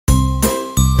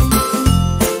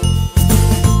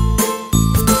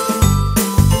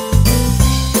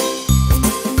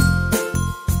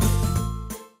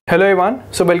Hello everyone,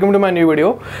 so welcome to my new video.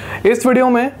 इस video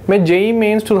में मैं जेई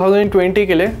मेंस 2020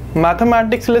 के लिए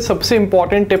मैथमेटिक्स के लिए सबसे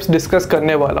इंपॉर्टेंट टिप्स डिस्कस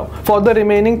करने वाला हूँ for the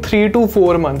remaining 3 to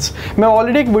 4 months. मैं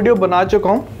ऑलरेडी एक वीडियो बना चुका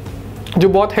हूँ जो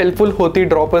बहुत हेल्पफुल होती है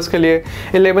ड्रॉपर्स के लिए,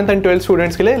 11th एंड 12th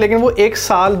स्टूडेंट्स के लिए, लेकिन वो 1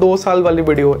 साल 2 साल वाली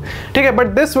वीडियो है, ठीक है। But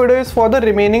this video is for the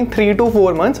remaining 3 to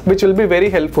 4 months which will be very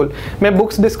helpful. मैं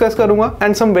बुक्स डिस्कस करूंगा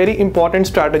and some very important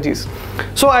strategies.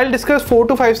 So I will discuss 4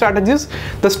 to 5 strategies.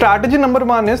 The strategy number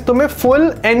 1 is तुम्हें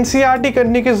full NCERT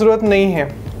करने की जरूरत नहीं है।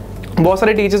 बहुत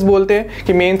सारे टीचर्स बोलते हैं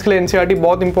कि मेंस के लिए एनसीईआरटी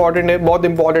बहुत इंपॉर्टेंट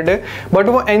है, बट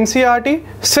वो एनसीईआरटी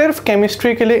सिर्फ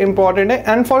केमिस्ट्री के लिए इंपॉर्टेंट है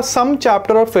and for some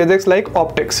chapter of physics like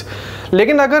optics.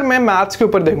 लेकिन अगर मैं मैथ्स के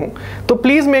ऊपर देखूं तो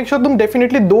प्लीज मेक श्योर तुम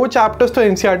डेफिनेटली 2 चैप्टर्स तो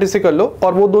एनसीईआरटी से कर लो,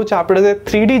 और वो 2 चैप्टर्स है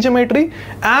 3D ज्योमेट्री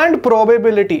एंड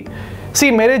प्रोबेबिलिटी। सी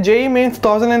मेरे जेई मेंस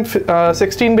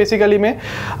 2016 बेसिकली में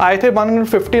आए थे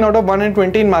 115 आउट ऑफ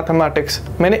 120 इन मैथमेटिक्स।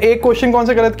 मैंने एक क्वेश्चन कौन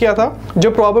सा गलत किया था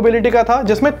जो प्रोबेबिलिटी का था,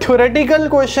 जिसमें थ्योरेटिकल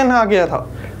क्वेश्चन आ गया था,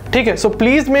 ठीक है। सो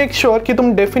प्लीज मेक श्योर कि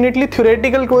तुम definitely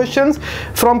theoretical questions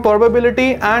from probability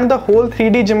and the whole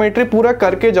 3D geometry पूरा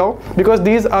करके जाओ, because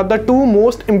these are the 2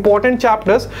 most important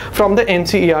chapters from the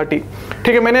NCERT,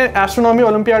 ठीक है। मैंने एस्ट्रोनॉमी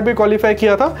ओलंपियाड भी क्वालिफाई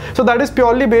किया था, so that is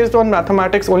purely based on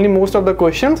mathematics only most of the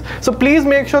questions. So please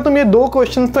make sure तुम ये 2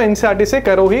 क्वेश्चंस तो एनसीईआरटी से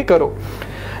करो ही करो।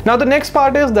 Now the next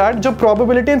part is that जो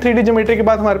probability and 3D ज्योमेट्री के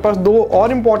बाद हमारे पास 2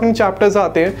 और important chapters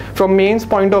आते हैं from mains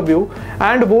point of view,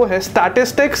 and वो है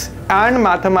statistics and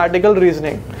mathematical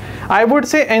reasoning. I would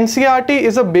say NCERT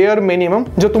is a bare minimum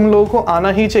जो तुम लोगों को आना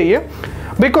ही चाहिए,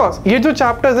 बिकॉज ये जो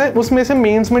चैप्टर्स है उसमें से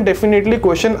मेंस में डेफिनेटली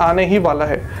क्वेश्चन आने ही वाला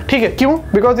है, ठीक है। क्यों?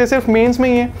 बिकॉज ये सिर्फ मेंस में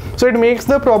ही है, so it makes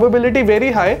the probability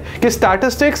very high कि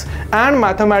स्टैटिस्टिक्स एंड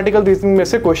मैथमेटिकल रीजनिंग में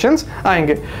से क्वेश्चंस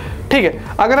आएंगे, ठीक है।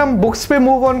 अगर हम बुक्स पे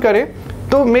मूव ऑन करें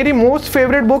तो मेरी most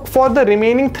favourite book for the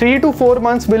remaining 3 to 4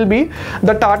 months will be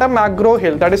the Tata मैक्ग्रो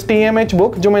hill, that is TMH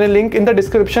book, जो मैंने link in the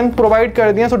description provide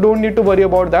कर दिया, so don't need to worry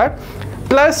about that.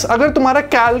 Plus अगर तुम्हारा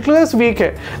calculus week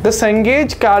है, the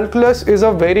Cengage calculus is a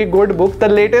very good book,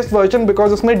 the latest version,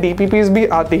 because उसमें DPPs भी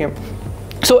आती हैं।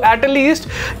 सो एट लीस्ट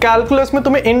कैलकुलस में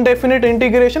तुम्हें indefinite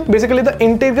integration, basically the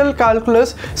integral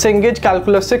calculus Cengage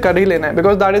calculus से कर ही लेना है,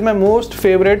 because that is my most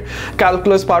favourite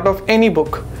calculus part of any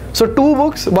book. So 2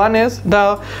 books, one is the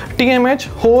TMH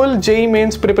whole JEE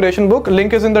Mains preparation book,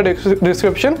 link is in the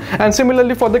description, and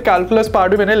similarly for the calculus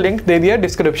part भी मैंने link दे दिया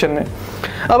description में।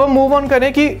 अब हम move on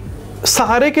करें कि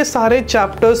सारे के सारे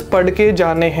chapters पढ़ के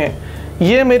जाने हैं,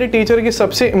 ये मेरे टीचर की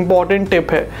सबसे इंपॉर्टेंट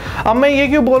टिप है। अब मैं ये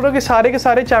क्यों बोल रहा हूँ कि सारे के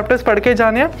सारे चैप्टर्स पढ़ के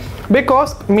जाने हैं,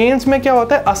 बिकॉज मेंस में क्या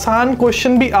होता है, आसान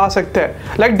क्वेश्चन भी आ सकता है,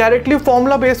 like directly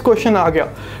formula based question आ गया,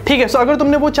 ठीक है। सो अगर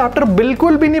तुमने वो चैप्टर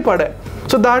बिल्कुल भी नहीं पढ़ा है,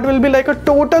 so that will be like a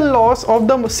total loss of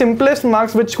the simplest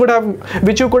marks which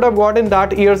you could have got in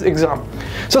that year's exam.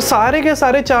 So सारे के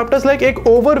सारे chapters like एक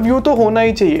overview तो होना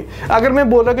ही चाहिए। अगर मैं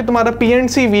बोल रहा कि तुम्हारा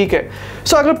PNC वीक है,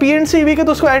 so अगर PNC वीक है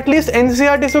तो उसको एटलीस्ट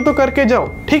NCERT से तो करके जाओ,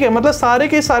 ठीक है। मतलब सारे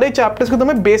के सारे चैप्टर्स के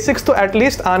तुम्हें बेसिक्स तो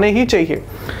एटलीस्ट आने ही चाहिए।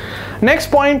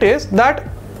 नेक्स्ट पॉइंट इज दैट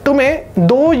तुम्हें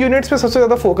 2 यूनिट्स पे सबसे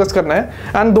ज्यादा फोकस करना है,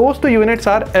 and those 2 units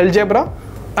are algebra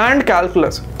and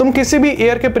calculus. तुम किसी भी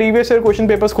ईयर के प्रीवियस ईयर क्वेश्चन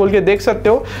पेपर्स खोल के देख सकते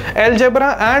हो, अलजेब्रा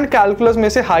एंड कैलकुलस में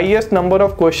से हाईएस्ट नंबर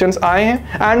ऑफ क्वेश्चंस आए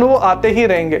हैं एंड वो आते ही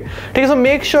रहेंगे, ठीक है। सो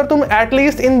मेक श्योर तुम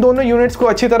एटलीस्ट इन दोनों यूनिट्स को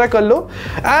अच्छी तरह कर लो,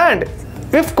 and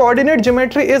if coordinate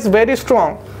geometry is very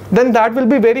strong then that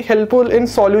will be very helpful in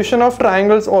solution of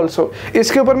triangles also।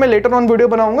 इसके ऊपर मैं later on वीडियो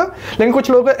बनाऊंगा, लेकिन कुछ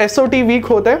लोगों का SOT वीक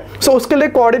होता है, so उसके लिए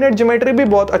कोऑर्डिनेट ज्योमेट्री भी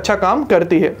बहुत अच्छा काम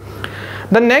करती है।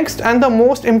 The next and the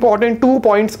most important 2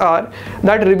 points are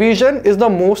that revision is the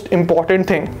most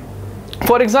important thing।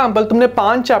 For example, तुमने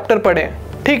 5 चैप्टर पढ़े हैं,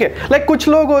 ठीक है। लाइक कुछ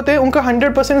लोग होते हैं उनका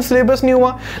 100% सिलेबस नहीं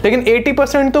हुआ, लेकिन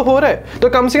 80% तो हो रहा है, तो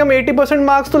कम से कम 80%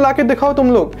 मार्क्स तो लाके दिखाओ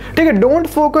तुम लोग, ठीक है। Don't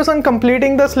focus on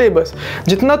completing the syllabus,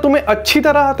 जितना तुम्हें अच्छी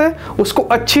तरह आता है उसको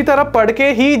अच्छी तरह पढ़ के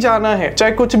ही जाना है,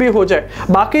 चाहे कुछ भी हो जाए।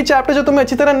 बाकी चैप्टर जो तुम्हें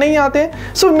अच्छी तरह नहीं आते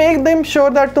हैं, so make them sure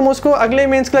that तुम उसको अगले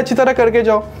मेंस के लिए अच्छी तरह करके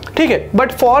जाओ, ठीक है।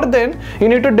 But for then you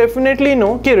need to definitely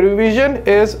no कि revision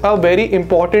is a very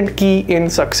important की इन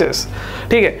सक्सेस,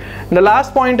 ठीक है। The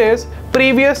last point is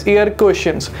previous year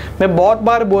questions. मैं बहुत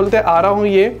बार बोलते आ रहा हूँ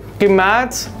ये कि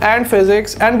maths and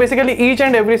physics and basically each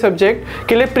and every subject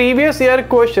के लिए प्रीवियस ईयर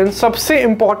क्वेश्चन सबसे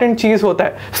इंपॉर्टेंट चीज होता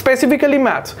है, स्पेसिफिकली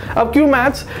मैथ्स। अब क्यों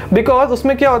मैथ्स? बिकॉज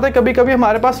उसमें क्या होता है, कभी कभी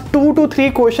हमारे पास 2 to 3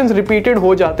 क्वेश्चन रिपीटेड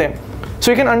हो जाते हैं,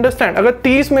 सो यू कैन अंडरस्टैंड अगर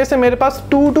 30 में से मेरे पास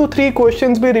 2 to 3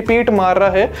 क्वेश्चंस भी रिपीट मार रहा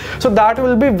है, so that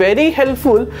will be very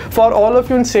helpful for all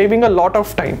of you in saving a lot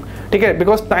of time, ठीक है,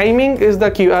 because timing is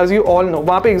the key, as you all know.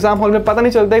 वहां पे एग्जाम हॉल में पता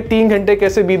नहीं चलता है 3 घंटे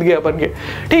कैसे बीत गए अपन के,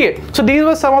 ठीक है। So these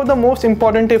were some of the most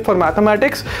important tip for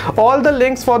mathematics. All the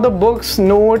links for the books,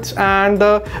 notes and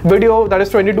the video, that is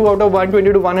 22 out of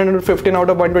 120 to 115 out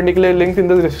of 120 के लिए link in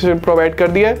the description provide कर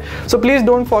दिया है। So please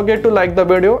don't forget to like the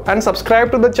video and subscribe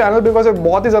to the channel because एक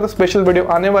बहुत ही ज्यादा special video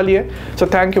आने वाली है। सो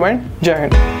थैंक यू एंड जय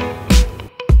हिंद।